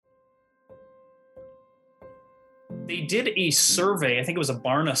they did a survey, I think it was a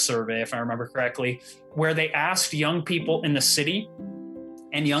Barna survey, if I remember correctly, where they asked young people in the city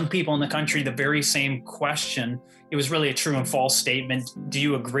and young people in the country the very same question. It was really a true and false statement. Do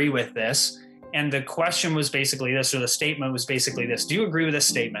you agree with this? And the question was basically this, or the statement was basically this. Do you agree with this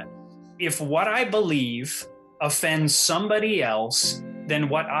statement? If what I believe offends somebody else, then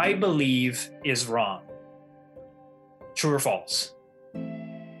what I believe is wrong. True or false?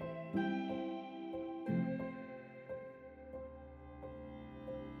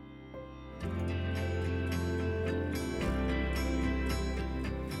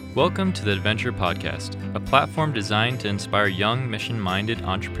 Welcome to the Adventure Podcast, a platform designed to inspire young, mission-minded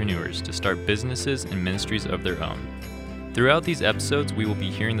entrepreneurs to start businesses and ministries of their own. Throughout these episodes, we will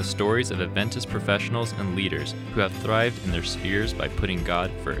be hearing the stories of Adventist professionals and leaders who have thrived in their spheres by putting God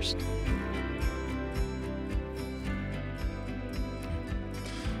first.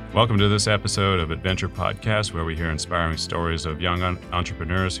 Welcome to this episode of Adventure Podcast, where we hear inspiring stories of young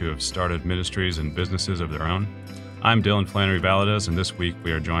entrepreneurs who have started ministries and businesses of their own. I'm Dylan Flannery Valadez, and this week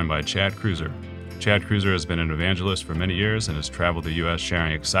we are joined by Chad Kreuzer. Chad Kreuzer has been an evangelist for many years and has traveled the U.S.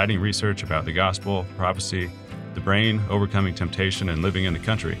 sharing exciting research about the gospel, prophecy, the brain, overcoming temptation, and living in the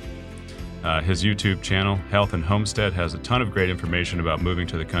country. His YouTube channel, Health and Homestead, has a ton of great information about moving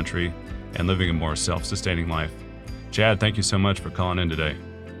to the country and living a more self-sustaining life. Chad, thank you so much for calling in today.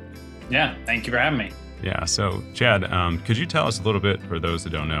 Yeah, thank you for having me. Yeah, so Chad, could you tell us a little bit, for those that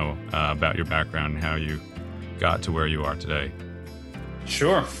don't know, about your background and how you got to where you are today?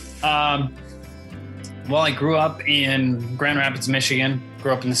 Sure. Well, I grew up in Grand Rapids, Michigan,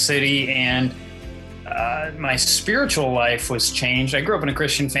 grew up in the city, and my spiritual life was changed. I grew up in a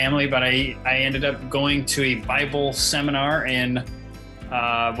Christian family, but I ended up going to a Bible seminar when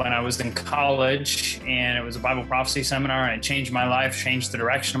I was in college, and it was a Bible prophecy seminar, and it changed my life, changed the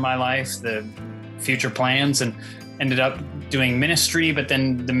direction of my life, the future plans, and ended up doing ministry, but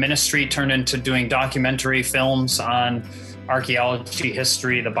then the ministry turned into doing documentary films on archaeology,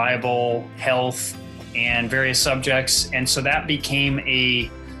 history, the Bible, health, and various subjects. And so that became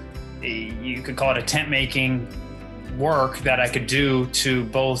you could call it a tent making work that I could do to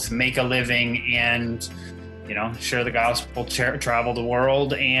both make a living and, share the gospel, travel the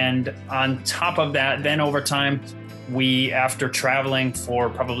world. And on top of that, then over time, after traveling for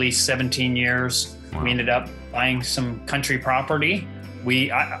probably 17 years, we ended up buying some country property.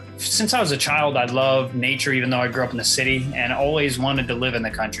 Since I was a child, I loved nature, even though I grew up in the city, and always wanted to live in the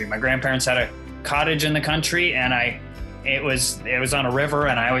country. My grandparents had a cottage in the country, and it was on a river,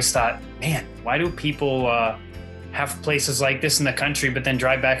 and I always thought, man, why do people have places like this in the country, but then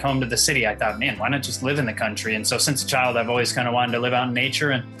drive back home to the city? I thought, man, why not just live in the country? And so since a child, I've always kind of wanted to live out in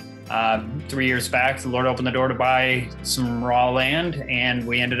nature. And 3 years back, the Lord opened the door to buy some raw land, and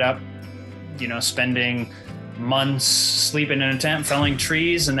we ended up spending months sleeping in a tent, felling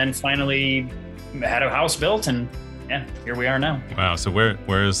trees, and then finally had a house built, and yeah, here we are now. Wow. So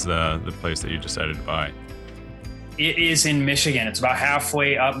where is the place that you decided to buy? It is in Michigan. It's about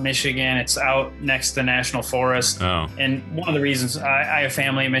halfway up Michigan. It's out next to the National Forest. Oh. And one of the reasons I have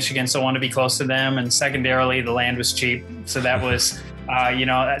family in Michigan, so I wanted to be close to them. And secondarily, the land was cheap. So that was,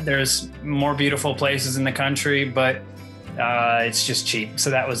 there's more beautiful places in the country, but it's just cheap. So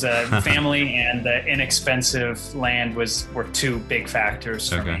that was a family, and the inexpensive land were two big factors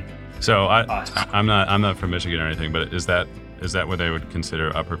for me. So I'm not from Michigan or anything, but is that what they would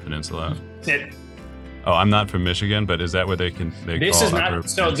consider Upper Peninsula? I'm not from Michigan, but is that what they call Upper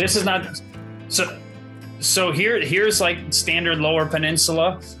Peninsula? This is not. So here's like standard Lower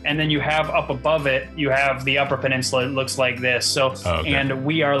Peninsula, and then you have up above it, you have the Upper Peninsula. It looks like this. So, and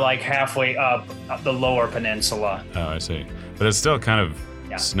we are like halfway up the Lower Peninsula. Oh, I see. But it's still kind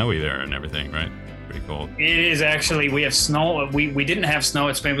of snowy there and everything, right? Pretty cold. It is actually. We have snow. We didn't have snow.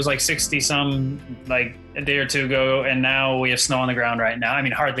 It was like 60 some like a day or two ago, and now we have snow on the ground right now. I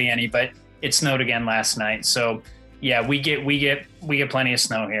mean, hardly any, but it snowed again last night. So yeah, we get plenty of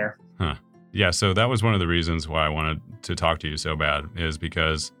snow here. Huh. Yeah, so that was one of the reasons why I wanted to talk to you so bad, is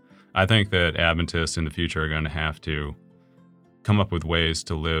because I think that Adventists in the future are going to have to come up with ways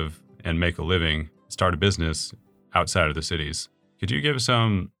to live and make a living, start a business outside of the cities. Could you give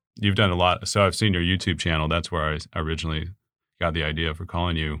you've done a lot, so I've seen your YouTube channel. That's where I originally got the idea for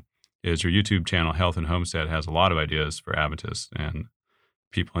calling you, is your YouTube channel, Health and Homestead, has a lot of ideas for Adventists and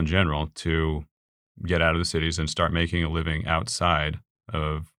people in general to get out of the cities and start making a living outside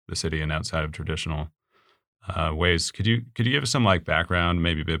of the city and outside of traditional ways. Could you give us some background,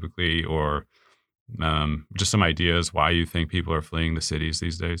 maybe biblically, or just some ideas why you think people are fleeing the cities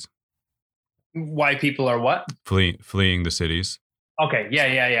these days? Why people are what? Fleeing the cities. Okay.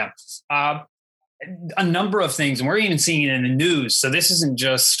 Yeah. a number of things, and we're even seeing it in the news. So this isn't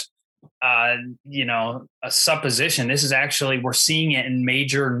just a supposition. This is actually, we're seeing it in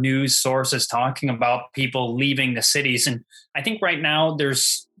major news sources talking about people leaving the cities. And I think right now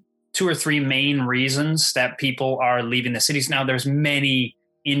there's 2 or 3 main reasons that people are leaving the cities. Now there's many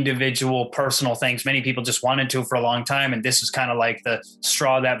individual personal things. Many people just wanted to for a long time. And this is kind of like the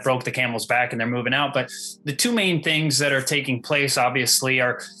straw that broke the camel's back and they're moving out. But the 2 main things that are taking place, obviously,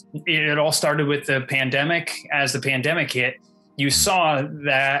 it all started with the pandemic. As the pandemic hit, you saw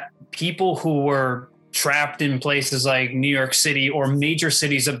that people who were trapped in places like New York City or major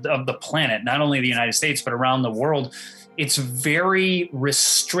cities of the planet, not only the United States, but around the world, it's very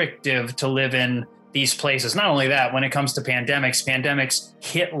restrictive to live in these places. Not only that, when it comes to pandemics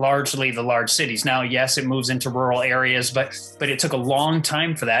hit largely the large cities. Now, yes, it moves into rural areas, but it took a long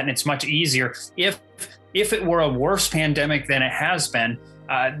time for that. And it's much easier. If it were a worse pandemic than it has been,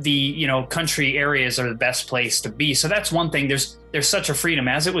 the country areas are the best place to be. So that's one thing. There's such a freedom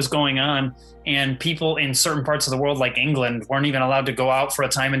as it was going on, and people in certain parts of the world, like England, weren't even allowed to go out for a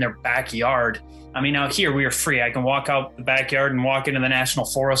time in their backyard. I mean, out here we are free. I can walk out the backyard and walk into the national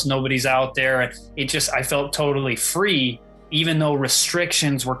forest. Nobody's out there. I felt totally free, even though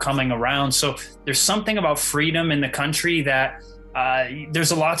restrictions were coming around. So there's something about freedom in the country that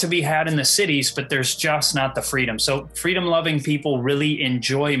there's a lot to be had in the cities, but there's just not the freedom. So freedom loving people really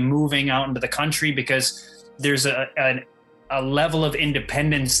enjoy moving out into the country because there's a level of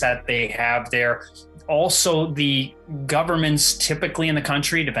independence that they have there. Also, the governments typically in the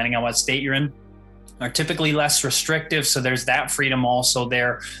country, depending on what state you're in, are typically less restrictive. So there's that freedom also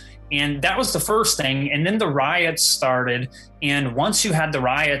there. And that was the first thing. And then the riots started. And once you had the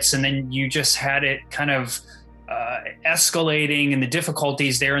riots, and then you just had it kind of escalating and the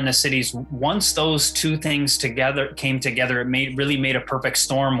difficulties there in the cities. Once those 2 things came together, it really made a perfect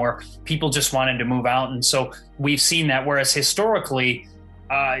storm where people just wanted to move out. And so we've seen that, whereas historically,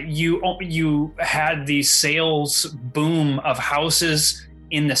 you had the sales boom of houses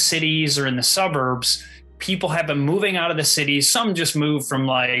in the cities or in the suburbs. People have been moving out of the cities. Some just moved from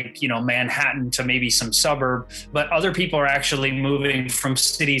Manhattan to maybe some suburb, but other people are actually moving from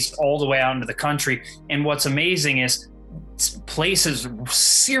cities all the way out into the country. And what's amazing is places,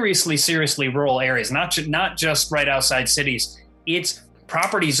 seriously rural areas, not just right outside cities. It's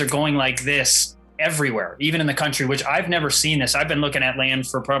properties are going like this everywhere, even in the country, which I've never seen this. I've been looking at land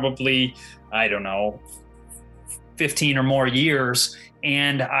for probably, 15 or more years.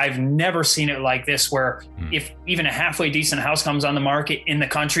 And I've never seen it like this, where if even a halfway decent house comes on the market in the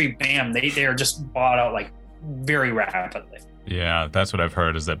country, bam, they are just bought out like very rapidly. Yeah, that's what I've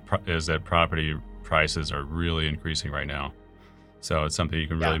heard is that property prices are really increasing right now. So it's something you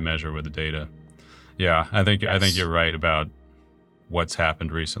can really measure with the data. Yeah, I think you're right about what's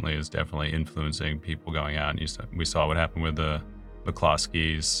happened recently is definitely influencing people going out. And we saw what happened with the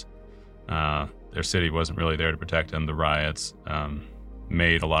McCloskeys. Their city wasn't really there to protect them. The riots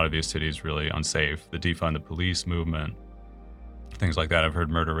made a lot of these cities really unsafe. The defund the police movement, things like that. I've heard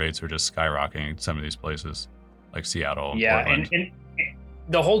murder rates are just skyrocketing in some of these places, like Seattle and Portland. And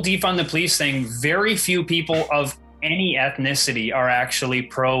the whole defund the police thing, very few people of any ethnicity are actually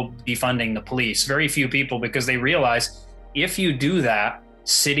pro defunding the police. Very few people, because they realize if you do that,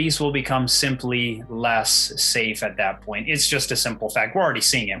 cities will become simply less safe at that point. It's just a simple fact. We're already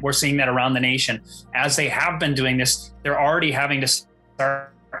seeing it. We're seeing that around the nation. As they have been doing this, they're already having to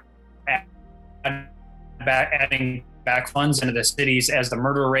start adding back funds into the cities as the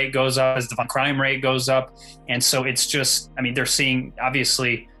murder rate goes up, as the crime rate goes up. And so it's just, they're seeing,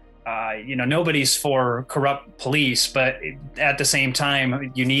 obviously, nobody's for corrupt police, but at the same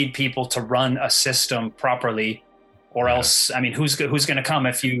time, you need people to run a system properly. Or else, who's going to come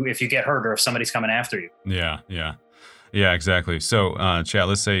if you get hurt or if somebody's coming after you? Yeah, exactly. So, Chad,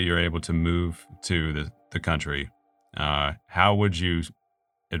 let's say you're able to move to the country. How would you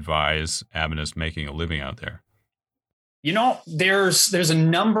advise Adventists making a living out there? There's a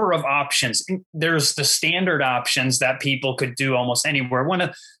number of options. There's the standard options that people could do almost anywhere.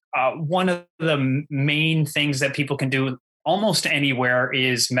 One of the main things that people can do almost anywhere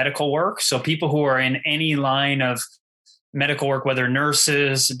is medical work. So people who are in any line of medical work, whether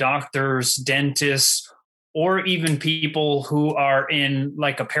nurses, doctors, dentists, or even people who are in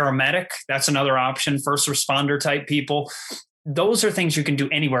like a paramedic, that's another option, first responder type people. Those are things you can do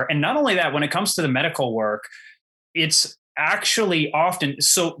anywhere. And not only that, when it comes to the medical work, it's actually often,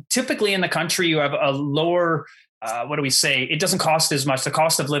 so typically in the country, you have a lower, it doesn't cost as much. The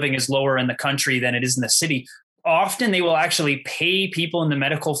cost of living is lower in the country than it is in the city. often they will actually pay people in the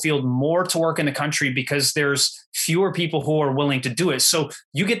medical field more to work in the country because there's fewer people who are willing to do it. So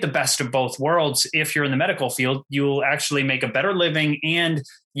you get the best of both worlds. If you're in the medical field, you'll actually make a better living and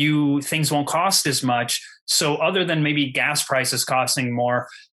things won't cost as much. So other than maybe gas prices costing more,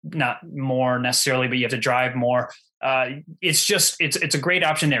 not more necessarily, but you have to drive more. It's a great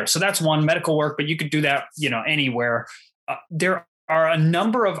option there. So that's one, medical work, but you could do that, anywhere. There are a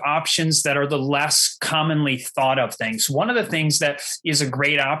number of options that are the less commonly thought of things. One of the things that is a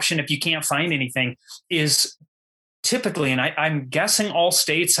great option if you can't find anything is typically, and I'm guessing all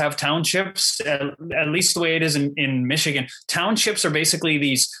states have townships, at least the way it is in Michigan. Townships are basically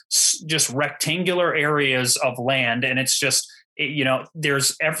these just rectangular areas of land, and it's just,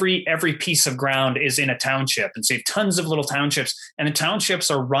 there's every piece of ground is in a township. And so you have tons of little townships, and the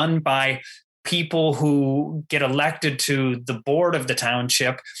townships are run by people who get elected to the board of the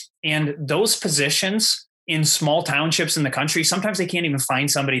township. And those positions in small townships in the country, sometimes they can't even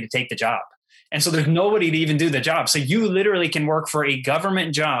find somebody to take the job. And so there's nobody to even do the job. So you literally can work for a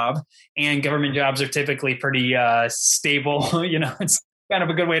government job, and government jobs are typically pretty stable. It's kind of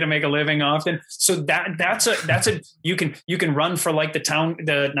a good way to make a living often. So you can run for like the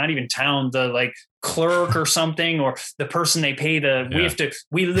clerk or something, or the person they pay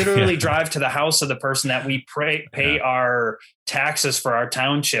we literally drive to the house of the person that we pay our taxes for our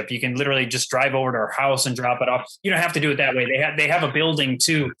township. You can literally just drive over to our house and drop it off. You don't have to do it that way. They have a building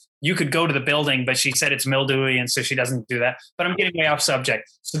too. You could go to the building, but she said it's mildewy, and so she doesn't do that. But I'm getting way off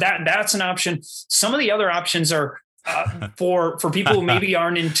subject. So that's an option. Some of the other options are for people who maybe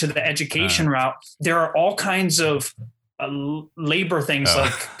aren't into the education route. There are all kinds of labor things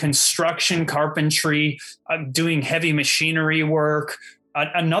like construction, carpentry, doing heavy machinery work.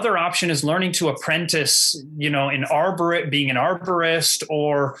 Another option is learning to apprentice, being an arborist,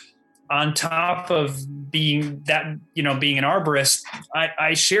 or on top of being an arborist.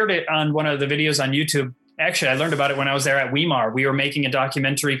 I shared it on one of the videos on YouTube. Actually, I learned about it when I was there at Weimar. We were making a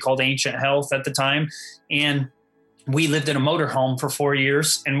documentary called Ancient Health at the time, and we lived in a motorhome for 4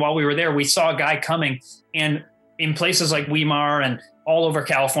 years. And while we were there, we saw a guy coming, and in places like Weimar and all over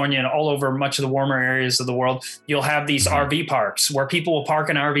California and all over much of the warmer areas of the world, you'll have these RV parks where people will park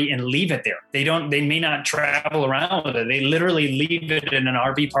an RV and leave it there. They may not travel around with it. They literally leave it in an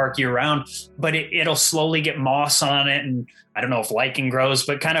RV park year round, but it'll slowly get moss on it. And I don't know if lichen grows,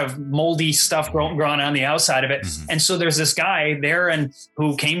 but kind of moldy stuff growing on the outside of it. Mm-hmm. And so there's this guy there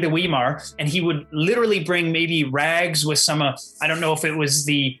who came to Weimar, and he would literally bring maybe rags with some, I don't know if it was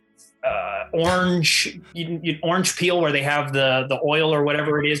the orange peel where they have the oil or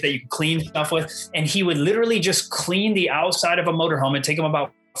whatever it is that you can clean stuff with. And he would literally just clean the outside of a motorhome. It'd take him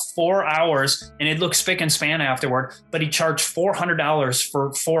about 4 hours, and it'd look spick and span afterward, but he charged $400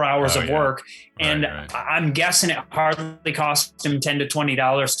 for 4 hours of work. And right. I'm guessing it hardly cost him $10 to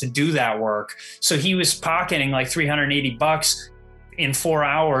 $20 to do that work. So he was pocketing like $380 in 4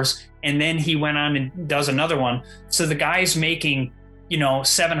 hours. And then he went on and does another one. So the guy's making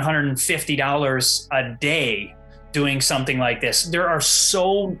 $750 a day doing something like this. There are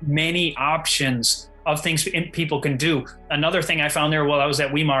so many options of things people can do. Another thing I found there while I was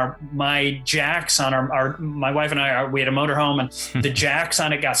at Weimar, my jacks on my wife and I, we had a motorhome, and the jacks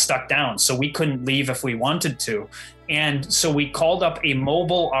on it got stuck down. So we couldn't leave if we wanted to. And so we called up a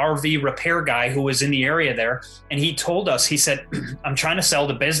mobile RV repair guy who was in the area there. And he told us, he said, I'm trying to sell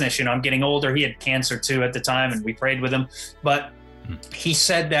the business. I'm getting older. He had cancer too at the time, and we prayed with him. But he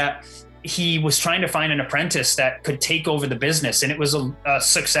said that he was trying to find an apprentice that could take over the business. And it was a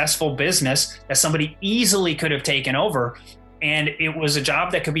successful business that somebody easily could have taken over. And it was a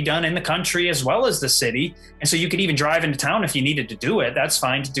job that could be done in the country as well as the city. And so you could even drive into town if you needed to do it. That's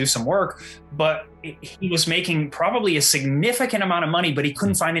fine to do some work. But he was making probably a significant amount of money, but he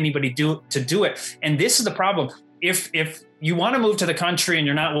couldn't find anybody to do it. And this is the problem. If you want to move to the country and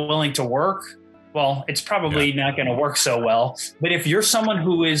you're not willing to work, well, it's probably not going to work so well. But if you're someone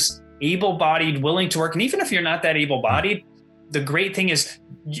who is able-bodied, willing to work, and even if you're not that able-bodied, the great thing is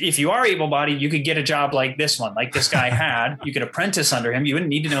if you are able-bodied, you could get a job like this one, like this guy had. You could apprentice under him. You wouldn't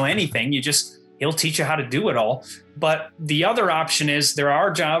need to know anything. He'll teach you how to do it all. But the other option is there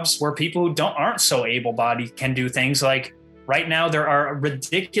are jobs where people who aren't so able-bodied can do things like right now there are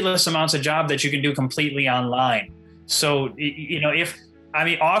ridiculous amounts of job that you can do completely online. So,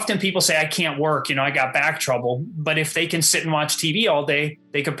 often people say, I can't work, I got back trouble, but if they can sit and watch TV all day,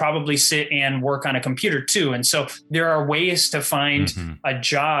 they could probably sit and work on a computer too. And so there are ways to find a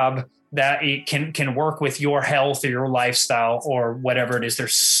job that it can work with your health or your lifestyle or whatever it is.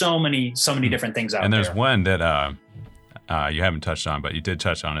 There's so many different things out there. And there's one that you haven't touched on, but you did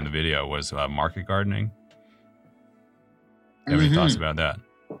touch on in the video was market gardening. Have any thoughts about that?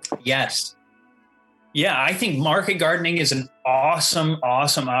 Yes. Yeah, I think market gardening is an awesome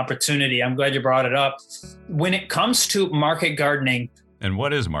opportunity. I'm glad you brought it up. When it comes to market gardening. And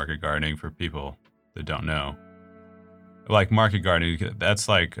what is market gardening for people that don't know? Like market gardening, that's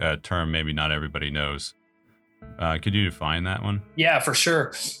like a term maybe not everybody knows. Could you define that one? Yeah, for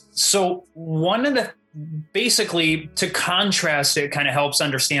sure. So basically to contrast, it kind of helps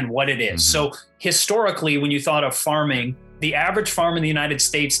understand what it is. So historically, when you thought of farming, the average farm in the United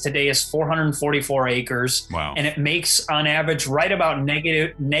States today is 444 acres. Wow. And it makes on average right about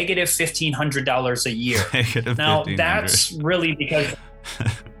negative $1,500 a year. Now that's really because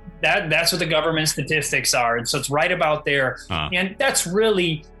that's what the government statistics are. And so it's right about there. And that's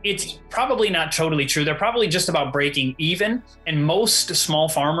really, it's probably not totally true. They're probably just about breaking even. And most small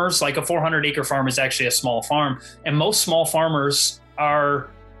farmers, like a 400-acre farm is actually a small farm. And most small farmers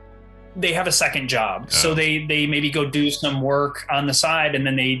they have a second job. So they maybe go do some work on the side and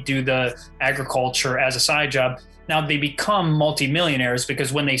then they do the agriculture as a side job. Now they become multimillionaires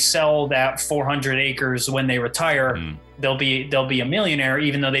because when they sell that 400 acres, when they retire, they'll be a millionaire,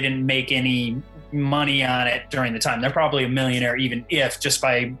 even though they didn't make any money on it during the time. They're probably a millionaire, even if just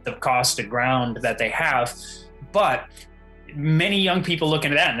by the cost of ground that they have. But many young people look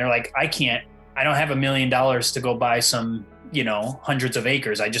into that and they're like, I don't have $1 million to go buy some, hundreds of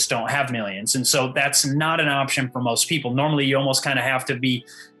acres. I just don't have millions. And so that's not an option for most people. Normally you almost kind of have to be,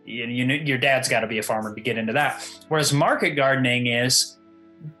 your dad's got to be a farmer to get into that. Whereas market gardening is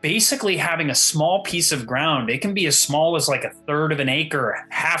basically having a small piece of ground. It can be as small as like 1/3 of an acre,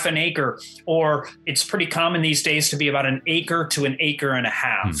 half an acre, or it's pretty common these days to be about 1 acre to 1.5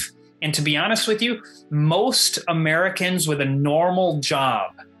 acres. And to be honest with you, most Americans with a normal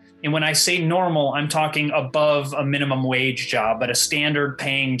job, and when I say normal, I'm talking above a minimum wage job, but a standard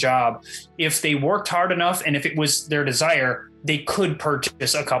paying job. If they worked hard enough and if it was their desire, they could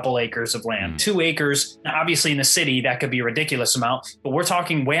purchase a couple acres of land. 2 acres, now obviously in the city, that could be a ridiculous amount, but we're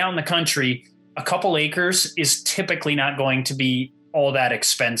talking way out in the country, a couple acres is typically not going to be all that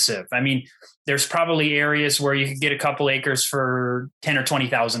expensive. I mean, there's probably areas where you could get a couple acres for $10,000 or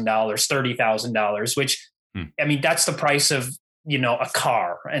 $20,000, $30,000, which, I mean, that's the price of a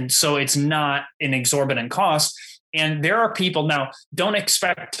car. And so it's not an exorbitant cost. And there are people now, don't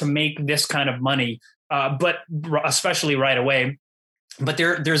expect to make this kind of money, but especially right away. But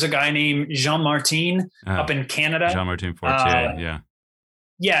there's a guy named Jean Martin up in Canada. Jean Martin Fortier, yeah.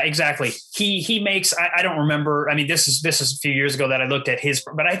 Yeah, exactly. He makes, I don't remember. I mean, this is a few years ago that I looked at his,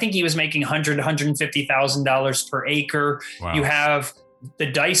 but I think he was making $150,000 per acre. Wow. You have the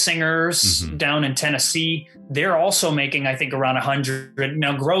Dysingers down in Tennessee. They're also making, I think, around 100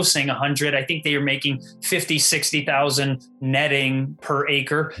 now, grossing 100. I think they are making 50, 60,000 netting per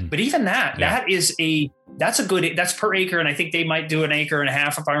acre. But even that, that's per acre. And I think they might do 1.5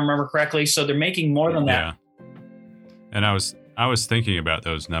 acres, if I remember correctly. So they're making more than that. Yeah. And I was thinking about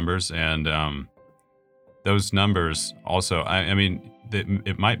those numbers, and those numbers also, I mean,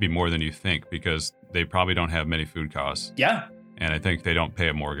 it might be more than you think because they probably don't have many food costs. Yeah. And I think they don't pay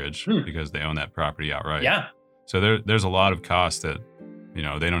a mortgage because they own that property outright. Yeah. So there's a lot of costs that,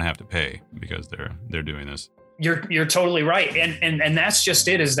 they don't have to pay because they're doing this. You're totally right. And that's just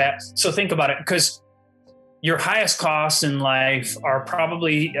it, is that, so think about it, because your highest costs in life are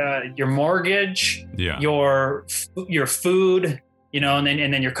probably your mortgage, your food, and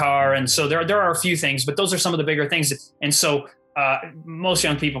then your car. And so there are a few things, but those are some of the bigger things. And so most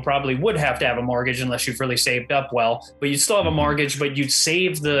young people probably would have to have a mortgage unless you've really saved up well, but you'd still have a mortgage, but you'd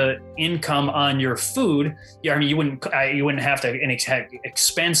save the income on your food. I mean, you wouldn't have to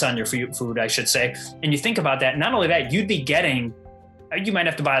expense on your food, I should say. And you think about that. Not only that, you'd be getting, you might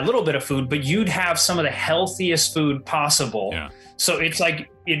have to buy a little bit of food, but you'd have some of the healthiest food possible. Yeah. So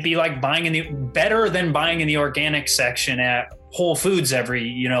it'd be like better than buying in the organic section at Whole Foods every,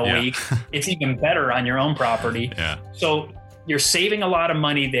 week. It's even better on your own property. Yeah. So you're saving a lot of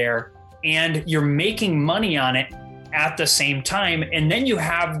money there and you're making money on it at the same time. And then you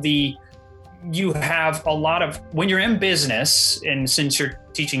have a lot of, when you're in business, and since you're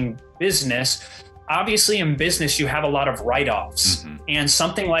teaching business, obviously in business, you have a lot of write-offs. And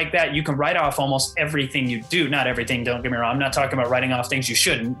something like that, you can write off almost everything you do. Not everything, don't get me wrong. I'm not talking about writing off things you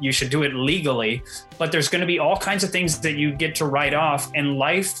shouldn't. You should do it legally. But there's going to be all kinds of things that you get to write off. And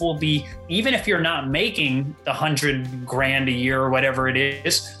life will be, even if you're not making the $100,000 a year or whatever it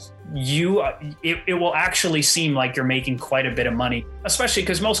is, it will actually seem like you're making quite a bit of money, especially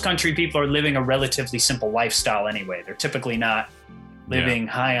because most country people are living a relatively simple lifestyle anyway. They're typically not living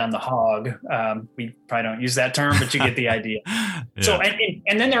high on the hog. We probably don't use that term, but you get the idea. Yeah. So,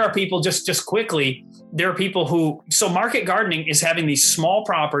 and then there are people just quickly, there are people so market gardening is having these small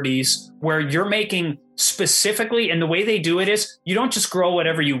properties where you're making specifically, and the way they do it is you don't just grow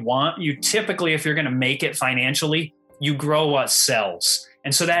whatever you want. You typically, if you're going to make it financially, you grow what sells.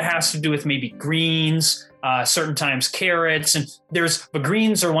 And so that has to do with maybe greens, certain times carrots, and but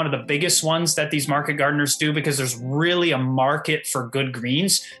greens are one of the biggest ones that these market gardeners do because there's really a market for good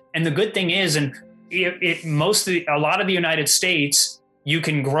greens. And the good thing is, and a lot of the United States, you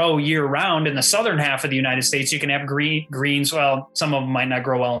can grow year round. In the southern half of the United States, you can have greens. Well, some of them might not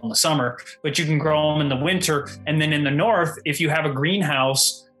grow well in the summer, but you can grow them in the winter. And then in the north, if you have a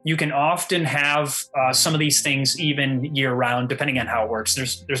greenhouse, you can often have some of these things even year round, depending on how it works.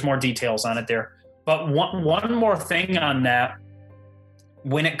 There's more details on it there. But one more thing on that,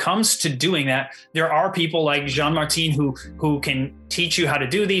 when it comes to doing that, there are people like Jean-Martin who can teach you how to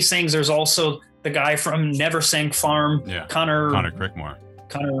do these things. There's also the guy from Neversink Farm, Connor Crickmore.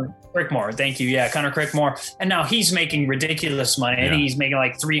 Connor Crickmore, thank you. Yeah, Connor Crickmore. And now he's making ridiculous money. I think he's making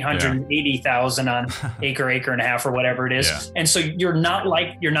like $380,000 on acre and a half or whatever it is. Yeah. And so you're not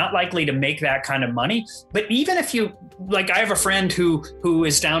likely to make that kind of money. But even if you, like, I have a friend who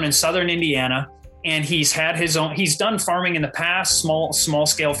is down in southern Indiana, and he's done farming in the past, small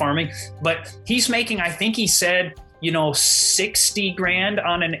scale farming, but he's making, I think he said, $60,000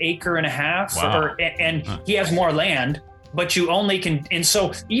 on an acre and a half. Wow. He has more land, but you only can. And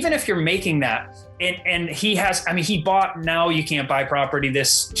so even if you're making that, and he bought, now you can't buy property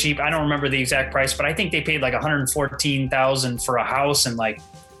this cheap. I don't remember the exact price, but I think they paid like $114,000 for a house and like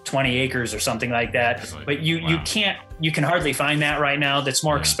 20 acres or something like that. But you can hardly find that right now. That's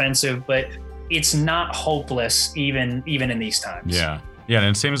more expensive, but it's not hopeless even in these times. Yeah. Yeah,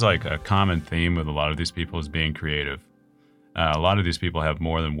 and it seems like a common theme with a lot of these people is being creative. A lot of these people have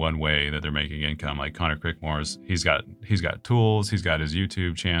more than one way that they're making income. Like Connor Crickmore's, he's got tools, he's got his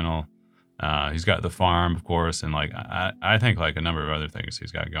YouTube channel, he's got the farm, of course, and like I think like a number of other things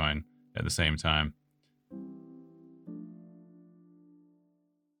he's got going at the same time.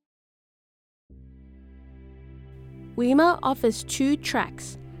 WEMA offers 2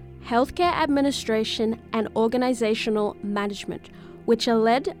 tracks: Healthcare Administration and Organizational Management, which are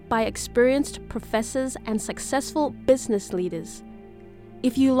led by experienced professors and successful business leaders.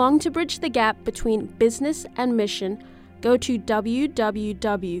 If you long to bridge the gap between business and mission, go to www.wema.edu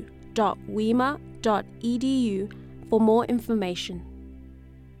for more information.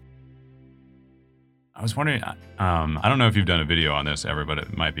 I was wondering, I don't know if you've done a video on this ever, but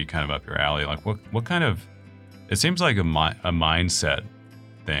it might be kind of up your alley. Like what kind of, it seems like a mindset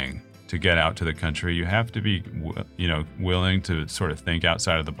thing. To get out to the country, you have to be, willing to sort of think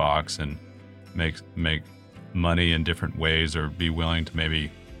outside of the box and make money in different ways, or be willing to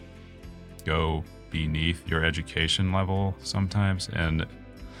maybe go beneath your education level sometimes. And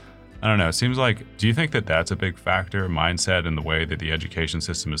I don't know, it seems like, do you think that that's a big factor, mindset, and the way that the education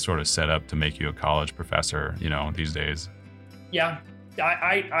system is sort of set up to make you a college professor, these days? Yeah,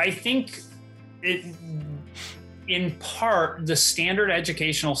 I think it. In part, the standard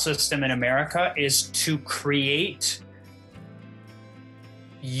educational system in America is to create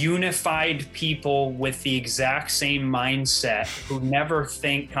unified people with the exact same mindset who never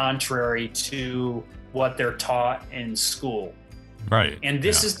think contrary to what they're taught in school. Right. And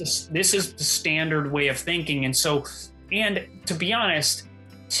this is the standard way of thinking. And so, and to be honest,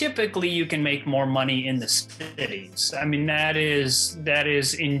 typically you can make more money in the cities. I mean, that is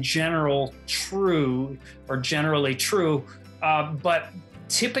in general true, or generally true. But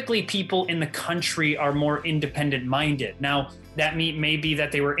typically people in the country are more independent minded. Now, that may be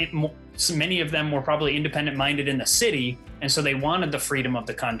that many of them were probably independent minded in the city, and so they wanted the freedom of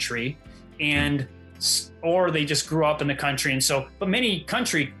the country, or they just grew up in the country. And so, but many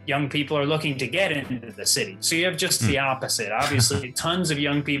country young people are looking to get into the city. So you have just the opposite. Obviously, tons of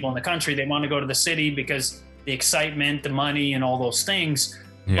young people in the country, they want to go to the city because the excitement, the money, and all those things.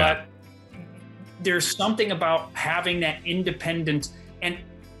 Yeah. But there's something about having that independent. And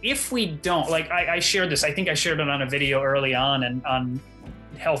if we don't, like I shared this, I think I shared it on a video early on and on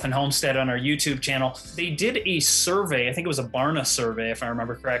Health and Homestead on our YouTube channel. They did a survey, I think it was a Barna survey, if I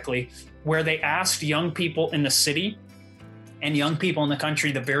remember correctly, where they asked young people in the city and young people in the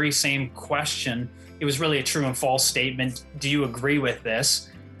country the very same question. It was really a true and false statement. Do you agree with this?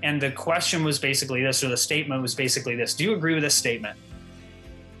 And the question was basically this, or the statement was basically this: do you agree with this statement?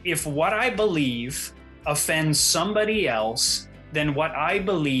 If what I believe offends somebody else, then what I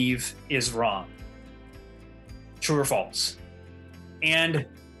believe is wrong. True or false? And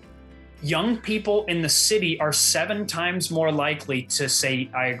young people in the city are 7 times more likely to say,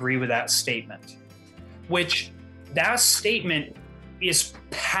 I agree with that statement, which that statement is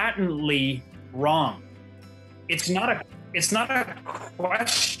patently wrong. It's not a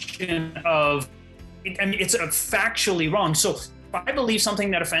question of, I mean, it's factually wrong. So if I believe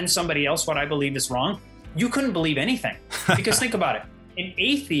something that offends somebody else, what I believe is wrong, you couldn't believe anything. Because think about it. An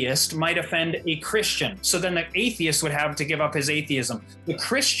atheist might offend a Christian. So then the atheist would have to give up his atheism. The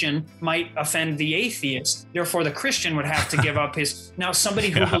Christian might offend the atheist. Therefore, the Christian would have to give up his. Now, somebody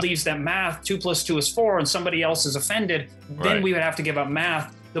who believes that math 2 + 2 is 4 and somebody else is offended, then we would have to give up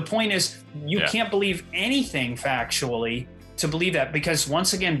math. The point is, you can't believe anything factually to believe that, because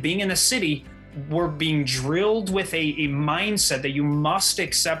once again, being in the city, we're being drilled with a mindset that you must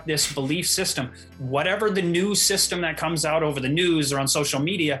accept this belief system. Whatever the news system that comes out over the news or on social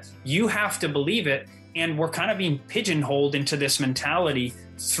media, you have to believe it. And we're kind of being pigeonholed into this mentality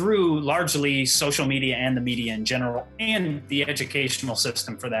through largely social media and the media in general, and the educational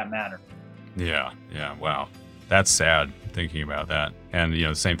system for that matter. Yeah. Wow. That's sad thinking about that. And,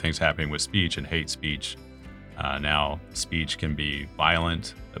 the same thing's happening with speech and hate speech. Now speech can be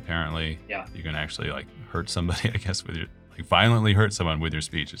violent, apparently. Yeah. You can actually hurt somebody, I guess, with your, violently hurt someone with your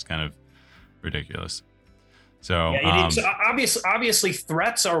speech. It's kind of ridiculous. So, obviously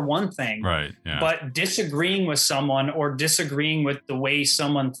threats are one thing, right? Yeah. But disagreeing with someone or disagreeing with the way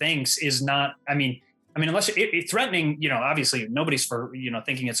someone thinks is not, I mean, unless threatening, obviously nobody's for,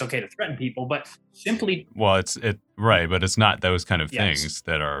 thinking it's okay to threaten people, but simply. Well, right. But it's not those kind of things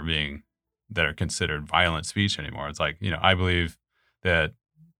that are considered violent speech anymore. It's I believe that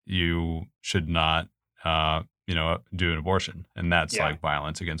you should not, do an abortion, and that's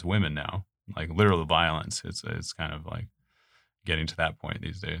violence against women now, literal violence. It's kind of getting to that point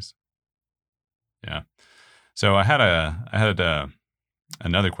these days. Yeah. So I had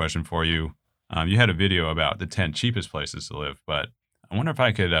another question for you. You had a video about the 10 cheapest places to live, but I wonder if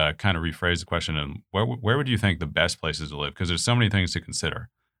I could kind of rephrase the question. And where would you think the best places to live? Because there's so many things to consider.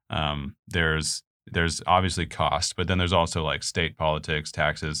 There's obviously cost, but then there's also state politics,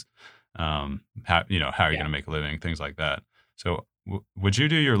 taxes, how are you going to make a living, things like that. So would you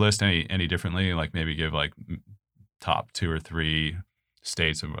do your list any differently? Maybe give top 2 or 3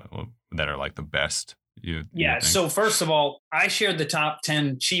 states that are the best. So first of all, I shared the top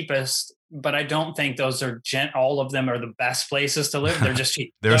 10 cheapest, but I don't think those are all of them are the best places to live. They're just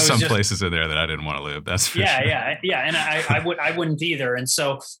cheap. There are some places in there that I didn't want to live. That's for sure. Yeah. And I wouldn't either. And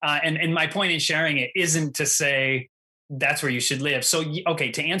so, and my point in sharing it isn't to say that's where you should live. So,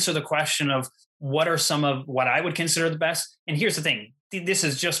 okay, to answer the question of what are some of what I would consider the best. And here's the thing, this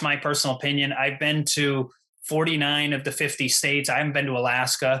is just my personal opinion. I've been to 49 of the 50 states. I haven't been to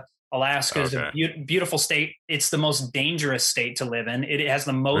Alaska. Alaska is a beautiful state. It's the most dangerous state to live in. It has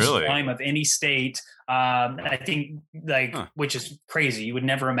the most crime of any state. I think which is crazy. You would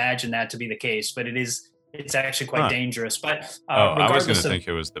never imagine that to be the case, but it's actually quite dangerous. But I was going to think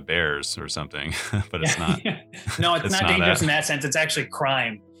it was the Bears or something, but it's not. No, it's not dangerous in that sense. It's actually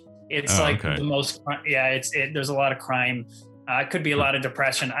crime. It's the most. Yeah, there's a lot of crime. It could be a lot of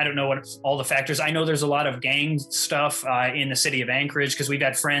depression. I don't know what all the factors. I know there's a lot of gang stuff in the city of Anchorage because we've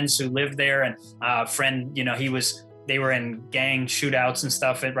had friends who lived there, and they were in gang shootouts and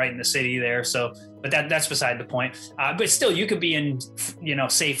stuff right in the city there. So, but that's beside the point. But still, you could be in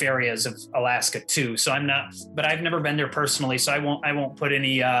safe areas of Alaska too. So but I've never been there personally, so I won't put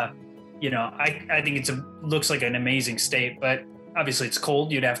any. I think looks like an amazing state, but. Obviously, it's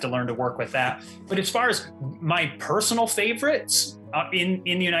cold. You'd have to learn to work with that. But as far as my personal favorites in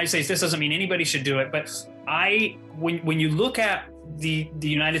the United States, this doesn't mean anybody should do it. But when you look at the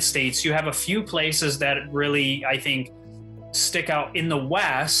United States, you have a few places that really, I think, stick out in the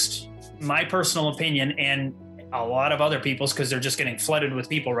West. My personal opinion, and a lot of other people's, because they're just getting flooded with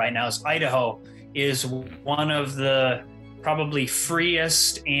people right now, is Idaho is one of the probably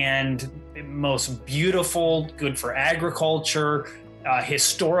freest and most beautiful, good for agriculture.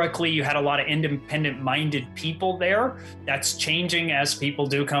 Historically, you had a lot of independent-minded people there. That's changing as people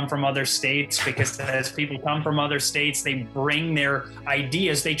do come from other states, because as people come from other states, they bring their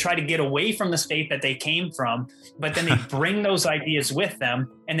ideas. They try to get away from the state that they came from, but then they bring those ideas with them,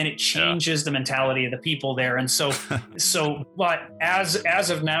 and then it changes the mentality of the people there. And but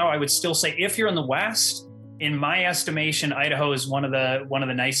as of now, I would still say if you're in the West in my estimation, Idaho is one of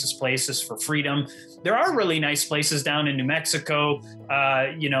the nicest places for freedom. There are really nice places down in New Mexico.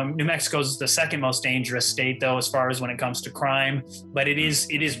 New Mexico is the second most dangerous state, though, as far as when it comes to crime. But it is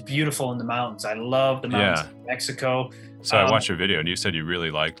beautiful in the mountains. I love the mountains of New Mexico. So I watched your video, and you said you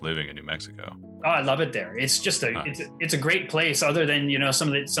really liked living in New Mexico. Oh, I love it there. It's just it's a great place, other than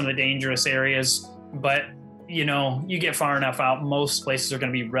some of the dangerous areas. But you get far enough out, most places are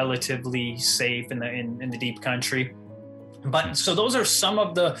going to be relatively safe in the deep country. But so those are some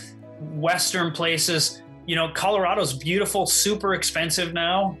of the western places. Colorado's beautiful, super expensive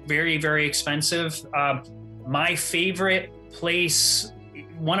now, very, very expensive. My favorite place,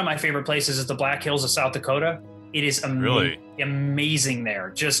 one of my favorite places, is the Black Hills of South Dakota. It is amazing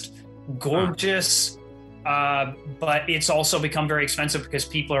there, just gorgeous. But it's also become very expensive because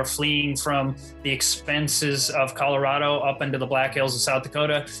people are fleeing from the expenses of Colorado up into the Black Hills of South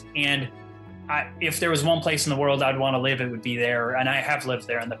Dakota. And if there was one place in the world I'd want to live, it would be there. And I have lived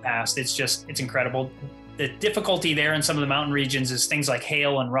there in the past. It's incredible. The difficulty there in some of the mountain regions is things like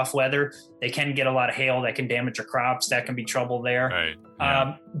hail and rough weather. They can get a lot of hail that can damage your crops. That can be trouble there. Right.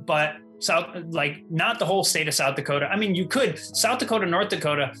 Yeah. But not the whole state of South Dakota. I mean, you could, South Dakota, North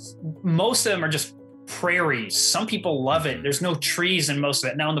Dakota, most of them are just prairies. Some people love it. There's no trees in most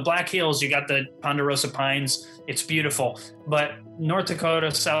of it. Now in the Black Hills, you got the ponderosa pines. It's beautiful. But North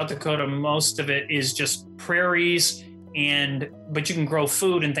Dakota, South Dakota, most of it is just prairies, but you can grow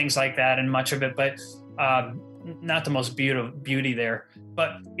food and things like that, and much of it, but not the most beauty there.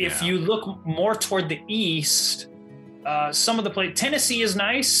 But if you look more toward the east, some of the Tennessee is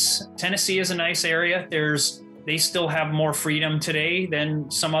nice. Tennessee is a nice area. They still have more freedom today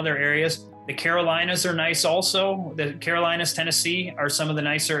than some other areas. The Carolinas are nice also. The Carolinas, Tennessee are some of the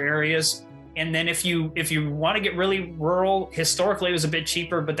nicer areas. And then if you want to get really rural, historically it was a bit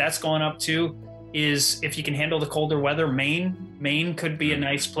cheaper, but that's going up too, is if you can handle the colder weather, Maine could be a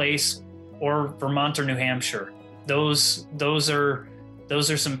nice place, or Vermont or New Hampshire. Those are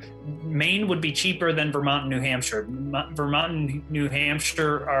some. Maine would be cheaper than Vermont and New Hampshire. Vermont and New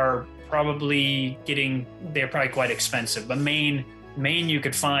Hampshire are probably they're probably quite expensive, but Maine you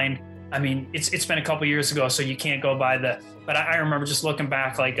could find. I mean, it's been a couple years ago, so you can't go by but I remember just looking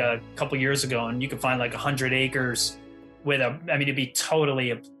back like a couple years ago, and you could find like 100 acres it'd be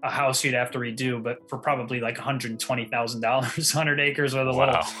totally a house you'd have to redo, but for probably like $120,000, 100 acres with a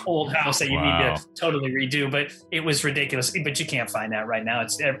little old house that you need to totally redo. But it was ridiculous. But you can't find that right now.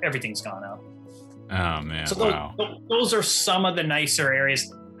 Everything's gone up. Oh man. So those are some of the nicer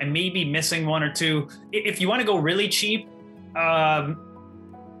areas. I may be missing one or two. If you want to go really cheap,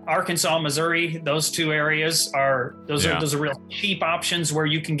 Arkansas, Missouri, those two areas are real cheap options where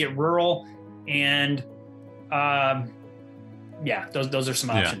you can get rural, and those are some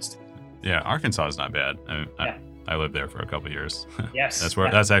options. Yeah, Arkansas is not bad. I lived there for a couple of years. Yes,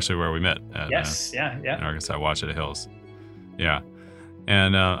 that's actually where we met. In Arkansas, Ouachita Hills. Yeah,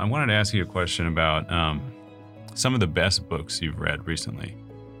 and I wanted to ask you a question about some of the best books you've read recently.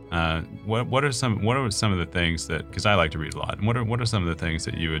 What are some of the things that, because I like to read a lot, and what are some of the things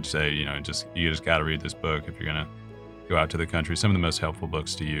that you would say, you just got to read this book if you're gonna go out to the country? Some of the most helpful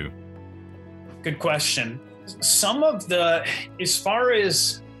books to you. Good question. Some of the, as far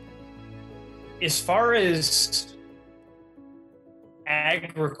as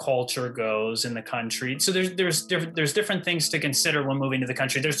agriculture goes in the country, so there's different things to consider when moving to the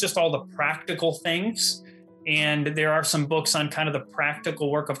country. There's just all the practical things. And there are some books on kind of the practical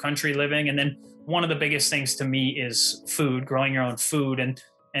work of country living. And then one of the biggest things to me is food, growing your own food. And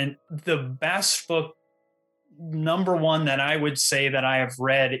the best book, number one, that I would say that I have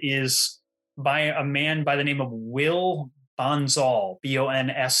read is by a man by the name of Will Bonsall,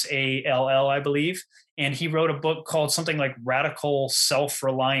 Bonsall, I believe. And he wrote a book called something like Radical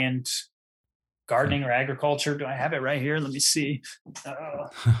Self-Reliant Gardening or Agriculture. Do I have it right here? Let me see.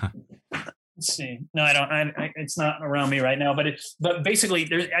 Let's see. No, I don't. It's not around me right now. But basically,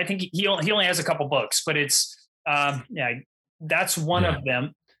 I think he only has a couple books. But it's that's one of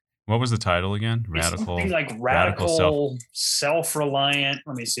them. What was the title again? Radical Self-Reliant.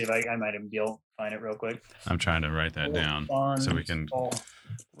 Let me see if I might even be able to find it real quick. I'm trying to write that down so we can.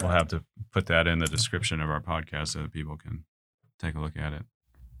 We'll have to put that in the description of our podcast so that people can take a look at it.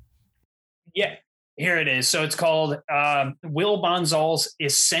 Yeah. Here it is. So it's called Will Bonsall's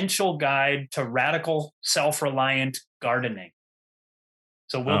Essential Guide to Radical Self-Reliant Gardening.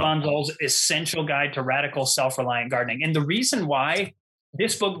 So Will Bonsall's Essential Guide to Radical Self-Reliant Gardening. And the reason why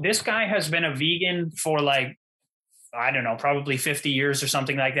this guy has been a vegan for probably 50 years or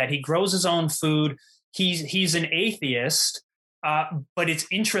something like that. He grows his own food. He's an atheist, but it's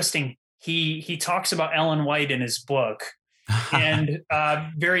interesting. he talks about Ellen White in his book, and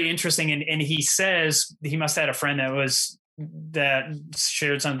very interesting. And he says he must have had a friend that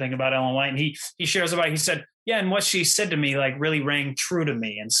shared something about Ellen White, and he shares about. He said, yeah, and what she said to me like really rang true to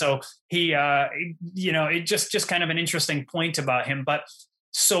me. And so he, it just kind of an interesting point about him. But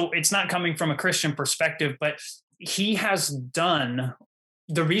so it's not coming from a Christian perspective, but he has done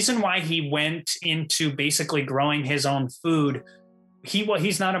the reason why he went into basically growing his own food.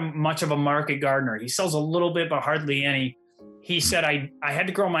 He's not much of a market gardener. He sells a little bit, but hardly any. He said, I had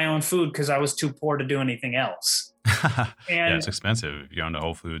to grow my own food because I was too poor to do anything else. And yeah, it's expensive if you're going to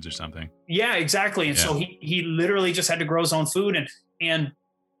Whole Foods or something. Yeah, exactly. And so he literally just had to grow his own food, and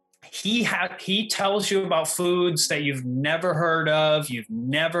he tells you about foods that you've never heard of, you've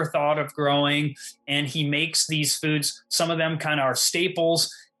never thought of growing, and he makes these foods. Some of them kind of are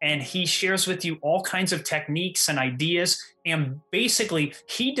staples, and he shares with you all kinds of techniques and ideas. And basically,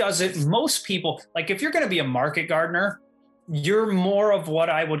 he does it. Most people, like if you're going to be a market gardener, you're more of what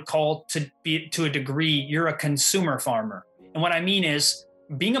I would call, to a degree, you're a consumer farmer. And what I mean is,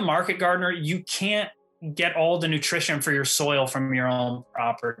 being a market gardener, you can't get all the nutrition for your soil from your own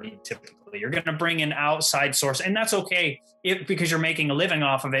property. Typically, you're going to bring in outside source, and that's okay because you're making a living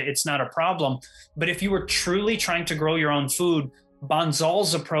off of it. It's not a problem. But if you were truly trying to grow your own food,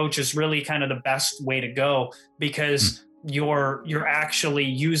 Banzal's approach is really kind of the best way to go, because you're actually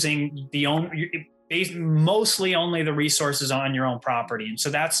using mostly only the resources on your own property. And so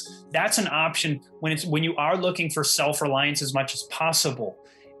that's an option when you are looking for self-reliance as much as possible.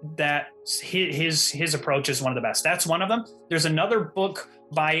 That his approach is one of the best. That's one of them. There's another book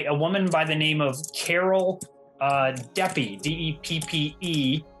by a woman by the name of Carol Deppe,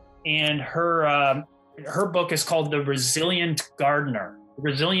 Deppe, and her book is called The Resilient Gardener.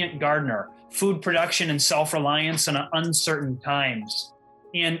 Food Production and Self-Reliance in Uncertain Times.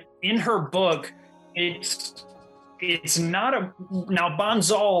 And in her book, it's not now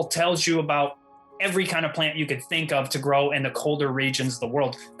Banzal tells you about every kind of plant you could think of to grow in the colder regions of the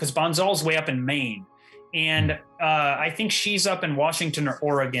world, because Banzal's way up in Maine. And I think she's up in Washington or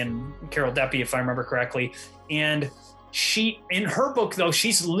Oregon, Carol Deppe, if I remember correctly. And in her book, though,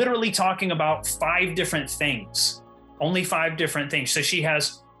 she's literally talking about 5 different things, only 5 different things. So she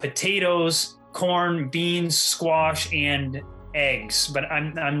has potatoes, corn, beans, squash, and eggs, but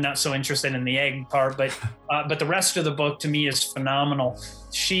I'm not so interested in the egg part, but the rest of the book to me is phenomenal.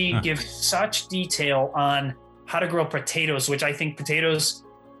 She gives such detail on how to grow potatoes, which I think potatoes,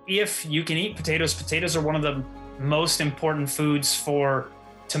 if you can eat potatoes are one of the most important foods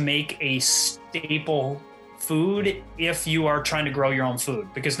to make a staple food if you are trying to grow your own food,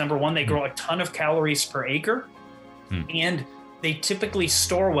 because number one, they grow a ton of calories per acre, and they typically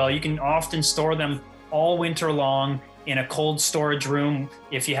store well. You can often store them all winter long in a cold storage room.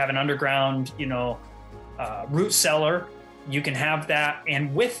 If you have an underground, root cellar, you can have that.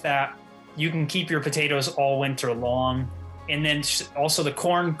 And with that, you can keep your potatoes all winter long. And then also the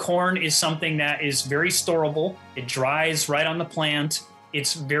corn is something that is very storable. It dries right on the plant.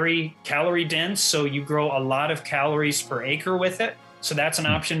 It's very calorie dense, so you grow a lot of calories per acre with it. So that's an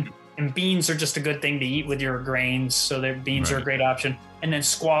option. And beans are just a good thing to eat with your grains. So beans are a great option. And then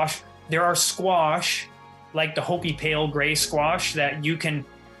squash. There are squash, like the Hopi pale gray squash, that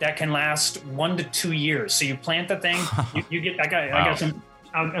can last 1 to 2 years. So you plant the thing, you get. I got some.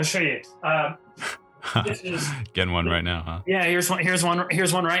 I'll show you. This is getting one right now, huh? Yeah, here's one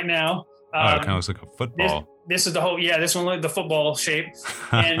right now. It kind of looks like a football. This is the whole. Yeah, this one like the football shape,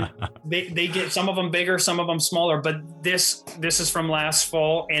 and they get some of them bigger, some of them smaller. But this is from last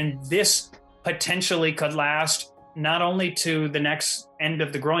fall, and this potentially could last not only to the next end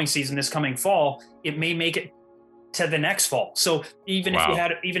of the growing season this coming fall, it may make it to the next fall. So even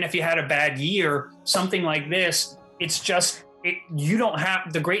if you had a bad year, something like this, you don't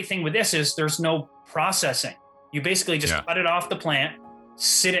have, the great thing with this is there's no processing. You basically just cut it off the plant,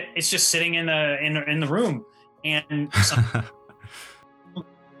 it's just sitting in the room and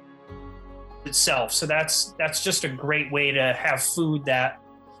itself. So that's just a great way to have food that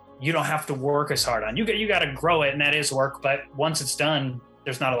you don't have to work as hard on. You got to grow it, and that is work. But once it's done,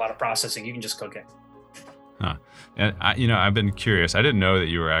 there's not a lot of processing. You can just cook it. Huh. And I've been curious. I didn't know that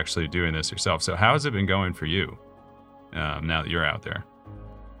you were actually doing this yourself. So how has it been going for you now that you're out there?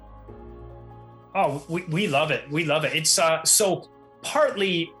 Oh, we love it. We love it. It's so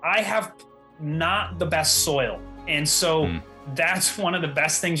partly I have not the best soil, and so that's one of the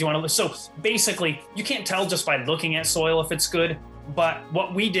best things you want to. So basically, you can't tell just by looking at soil if it's good. But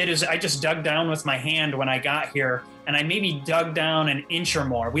what we did is I just dug down with my hand when I got here, and I maybe dug down an inch or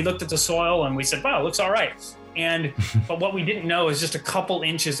more. We looked at the soil and we said, wow, it looks all right. But what we didn't know is just a couple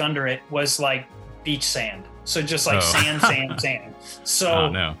inches under it was like beach sand. So just like sand.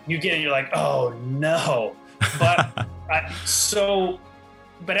 So you get it, you're like, oh no. But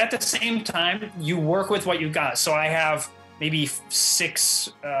but at the same time, you work with what you got. So I have maybe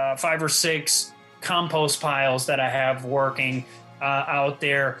 5 or 6 compost piles that I have working out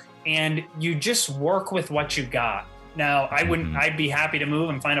there, and you just work with what you got. Now, I'd be happy to move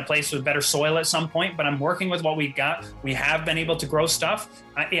and find a place with better soil at some point, but I'm working with what we got. We have been able to grow stuff.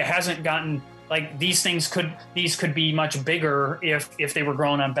 It hasn't gotten like these could be much bigger if they were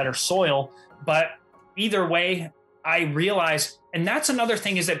grown on better soil. But either way, I realize, and that's another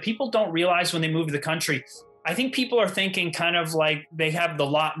thing, is that people don't realize when they move to the country. I think people are thinking kind of like they have the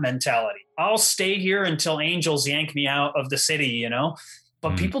Lot mentality. I'll stay here until angels yank me out of the city,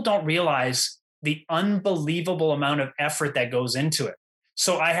 But people don't realize the unbelievable amount of effort that goes into it.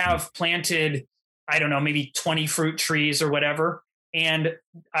 So I have planted, I don't know, maybe 20 fruit trees or whatever. And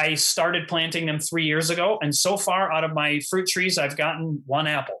I started planting them 3 years ago. And so far out of my fruit trees, I've gotten 1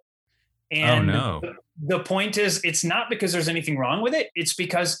 apple. And the point is, it's not because there's anything wrong with it. It's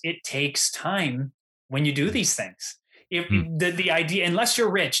because it takes time when you do these things. The idea, unless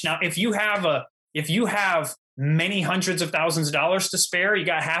you're rich. Now, if you have many hundreds of thousands of dollars to spare, you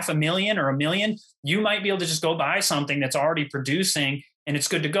got $500,000 or $1 million, you might be able to just go buy something that's already producing and it's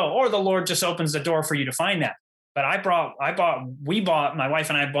good to go. Or the Lord just opens the door for you to find that. But my wife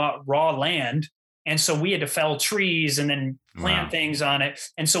and I bought raw land. And so we had to fell trees and then plant things on it.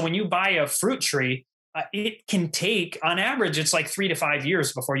 And so when you buy a fruit tree, it can take, on average, it's like 3 to 5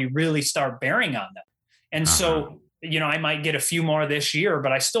 years before you really start bearing on them. And so, I might get a few more this year,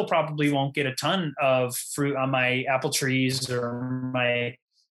 but I still probably won't get a ton of fruit on my apple trees or my,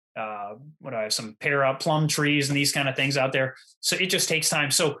 some pear, plum trees and these kind of things out there. So it just takes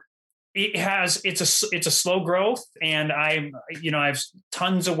time. So it's a slow growth, and I have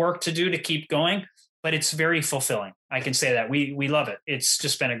tons of work to do to keep going, but it's very fulfilling. I can say that we love it. It's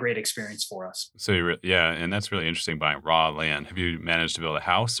just been a great experience for us. So and that's really interesting, buying raw land. Have you managed to build a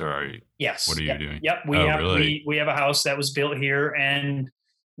house, or are you? Yes. What are you doing? Yep. We have a house that was built here, and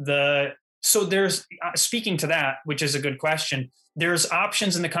so there's speaking to that, which is a good question. There's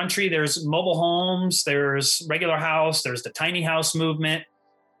options in the country. There's mobile homes. There's regular house. There's the tiny house movement.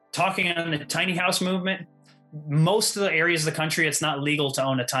 Talking on the tiny house movement, most of the areas of the country, it's not legal to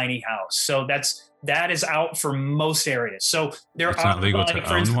own a tiny house. So that is out for most areas. So it's not legal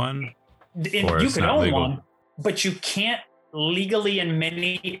to own one? You can own one, but you can't legally in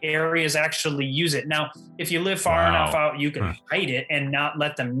many areas actually use it. Now, if you live far enough out, you can hide it and not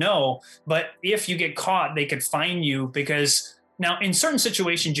let them know. But if you get caught, they could fine you, because now in certain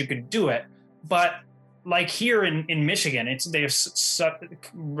situations you could do it, but like here in Michigan, they're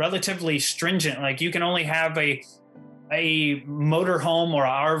relatively stringent. Like you can only have a motor home or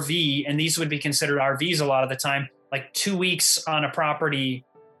RV, and these would be considered RVs a lot of the time, like 2 weeks on a property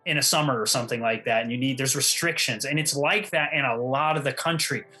in a summer or something like that. And there's restrictions, and it's like that in a lot of the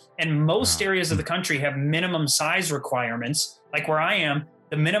country. And most areas of the country have minimum size requirements. Like where I am,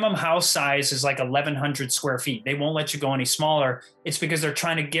 the minimum house size is like 1,100 square feet. They won't let you go any smaller. It's because they're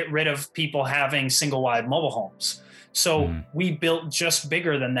trying to get rid of people having single wide mobile homes. So we built just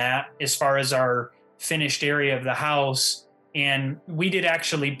bigger than that as far as our finished area of the house. And we did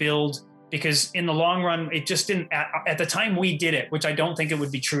actually build, because in the long run, it just didn't, at the time we did it, which I don't think it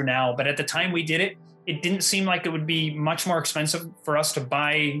would be true now, but at the time we did it, it didn't seem like it would be much more expensive for us to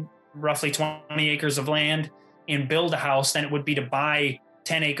buy roughly 20 acres of land and build a house than it would be to buy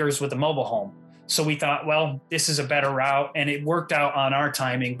 10 acres with a mobile home. So we thought, well, this is a better route, and it worked out on our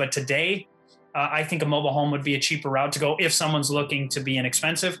timing. But today, I think a mobile home would be a cheaper route to go if someone's looking to be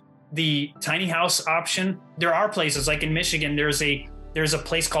inexpensive. The tiny house option, there are places like in Michigan, there's a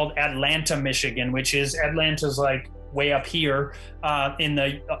place called Atlanta, Michigan, which is Atlanta's like way up here in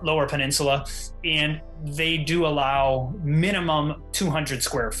the lower peninsula. And they do allow minimum 200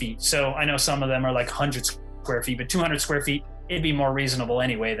 square feet. So I know some of them are like 100 square feet, but 200 square feet, it'd be more reasonable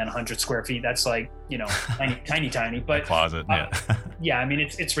anyway than 100 square feet. That's like, tiny. But closet, yeah. Yeah, I mean,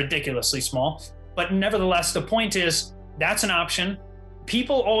 it's ridiculously small. But nevertheless, the point is that's an option.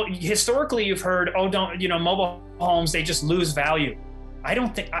 People, historically, you've heard, mobile homes, they just lose value. I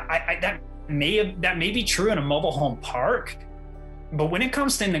don't think that may be true in a mobile home park, but when it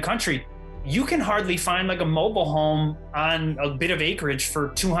comes to in the country, you can hardly find like a mobile home on a bit of acreage for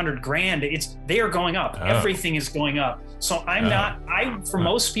 $200,000. They are going up. Oh. Everything is going up. So for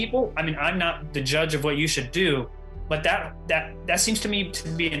most people, I mean, I'm not the judge of what you should do, but that seems to me to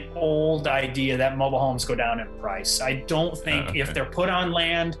be an old idea that mobile homes go down in price. I don't think if they're put on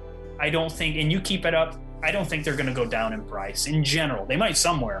land, and you keep it up, I don't think they're going to go down in price in general. They might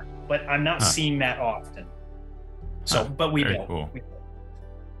somewhere, but I'm not seeing that often. So, but we will. Cool.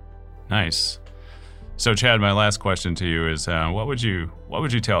 Nice. So, Chad, my last question to you is, what would you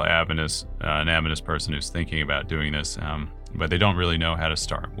tell Adventist, an Adventist person who's thinking about doing this, but they don't really know how to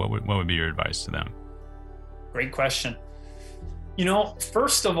start? What would be your advice to them? Great question.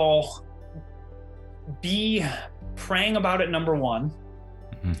 First of all, be praying about it, number one.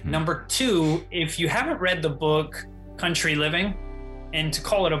 Mm-hmm. Number two, if you haven't read the book Country Living, and to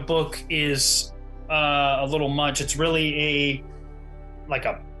call it a book is a little much, it's really like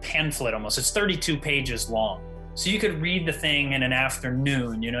a pamphlet almost. It's 32 pages long. So you could read the thing in an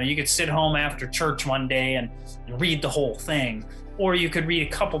afternoon. You could sit home after church one day and read the whole thing. Or you could read a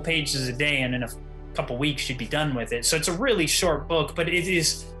couple pages a day, and in a couple weeks you'd be done with it. So it's a really short book, but it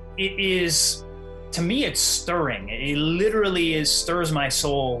is to me, it's stirring. It literally stirs my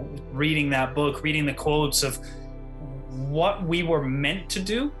soul reading that book, reading the quotes of what we were meant to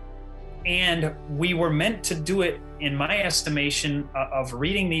do. And we were meant to do it, in my estimation, of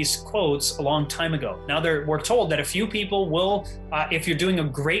reading these quotes a long time ago. Now, we're told that a few people will, if you're doing a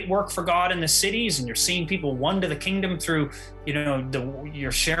great work for God in the cities and you're seeing people won to the kingdom through,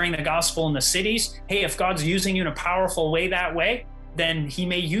 you're sharing the gospel in the cities. Hey, if God's using you in a powerful way that way, then he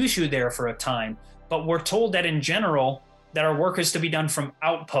may use you there for a time. But we're told that in general, that our work is to be done from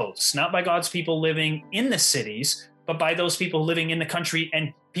outposts, not by God's people living in the cities, but by those people living in the country.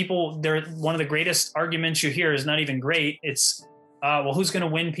 And one of the greatest arguments you hear is not even great. It's, well, who's going to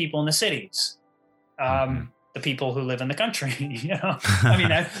win people in the cities? The people who live in the country.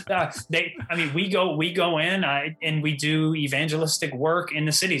 We go in and we do evangelistic work in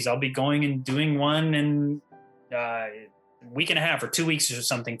the cities. I'll be going and doing one in a week and a half or 2 weeks or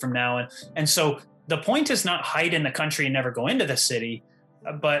something from now. And so the point is not hide in the country and never go into the city,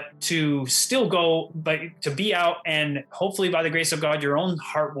 but to still go, but to be out, and hopefully by the grace of God, your own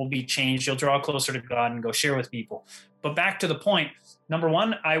heart will be changed. You'll draw closer to God and go share with people. But back to the point, number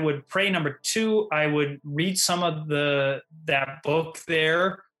one, I would pray. Number two, I would read some of that book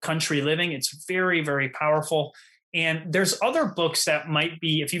there, Country Living. It's very, very powerful. And there's other books that might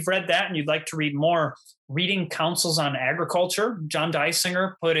be, if you've read that and you'd like to read more, Reading Counsels on Agriculture. John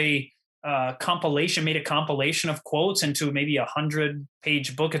Dysinger made a compilation of quotes into maybe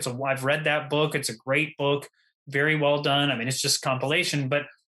 100-page book. I've read that book. It's a great book, very well done. It's just compilation, but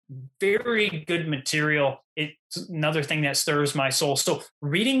very good material. It's another thing that stirs my soul. So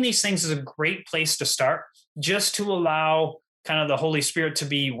reading these things is a great place to start, just to allow kind of the Holy Spirit to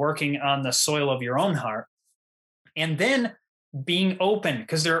be working on the soil of your own heart. And then being open,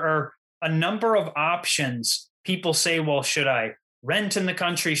 because there are a number of options. People say, well, should I rent in the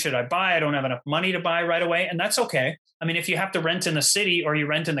country? Should I buy? I don't have enough money to buy right away. And that's okay. If you have to rent in the city or you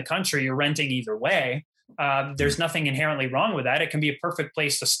rent in the country, you're renting either way. There's nothing inherently wrong with that. It can be a perfect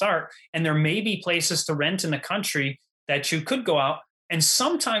place to start. And there may be places to rent in the country that you could go out. And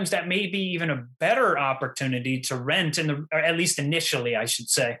sometimes that may be even a better opportunity to rent, or at least initially, I should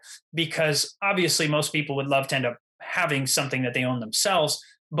say, because obviously most people would love to end up having something that they own themselves,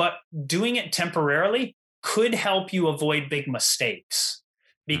 but doing it temporarily could help you avoid big mistakes.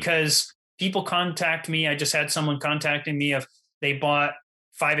 Because people contact me. I just had someone contacting me if they bought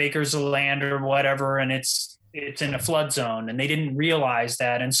 5 acres of land or whatever, and it's in a flood zone, and they didn't realize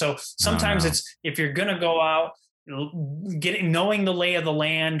that. And so sometimes it's, if you're going to go out, knowing the lay of the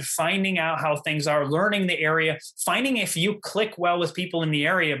land, finding out how things are, learning the area, finding if you click well with people in the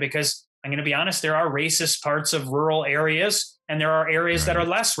area, because I'm going to be honest, there are racist parts of rural areas, and there are areas that are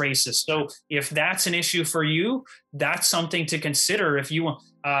less racist. So if that's an issue for you, that's something to consider. If you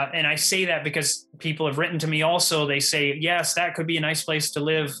and I say that because people have written to me also. They say, yes, that could be a nice place to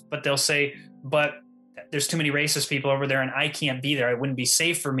live, but they'll say, but there's too many racist people over there and I can't be there. It wouldn't be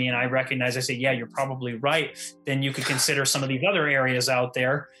safe for me. And I say, yeah, you're probably right. Then you could consider some of these other areas out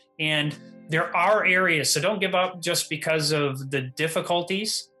there. And there are areas, so don't give up just because of the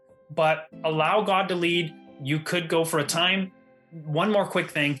difficulties, but allow God to lead. You could go for a time. One more quick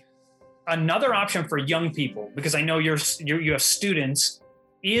thing. Another option for young people, because I know you have students,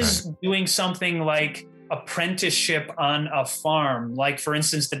 is doing something like apprenticeship on a farm. Like, for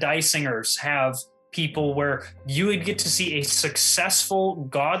instance, the Dysingers have people where you would get to see a successful,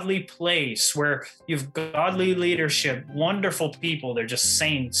 godly place where you've godly leadership, wonderful people. They're just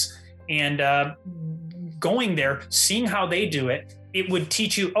saints. And going there, seeing how they do it, it would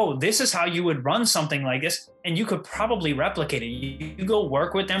teach you, oh, this is how you would run something like this. And you could probably replicate it. You go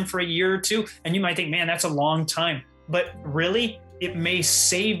work with them for a year or two, and you might think, man, that's a long time. But really, it may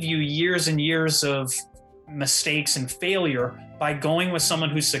save you years and years of mistakes and failure by going with someone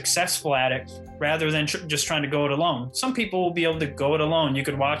who's successful at it rather than just trying to go it alone. Some people will be able to go it alone. You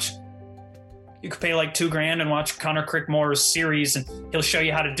could pay like $2,000 and watch Connor Crickmore's series, and he'll show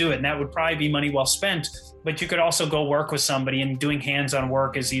you how to do it. And that would probably be money well spent. But you could also go work with somebody, and doing hands-on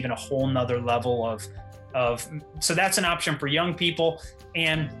work is even a whole nother level of so that's an option for young people.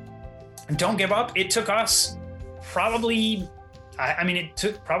 And don't give up. It took us probably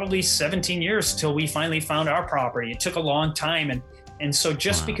 17 years till we finally found our property. It took a long time. And so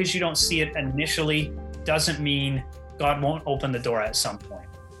just because you don't see it initially doesn't mean God won't open the door at some point.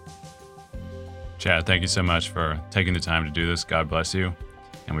 Chad, thank you so much for taking the time to do this. God bless you.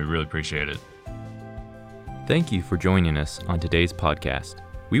 And we really appreciate it. Thank you for joining us on today's podcast.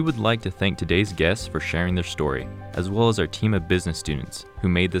 We would like to thank today's guests for sharing their story, as well as our team of business students who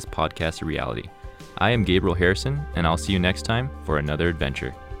made this podcast a reality. I am Gabriel Harrison, and I'll see you next time for another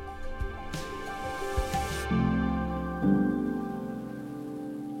adventure.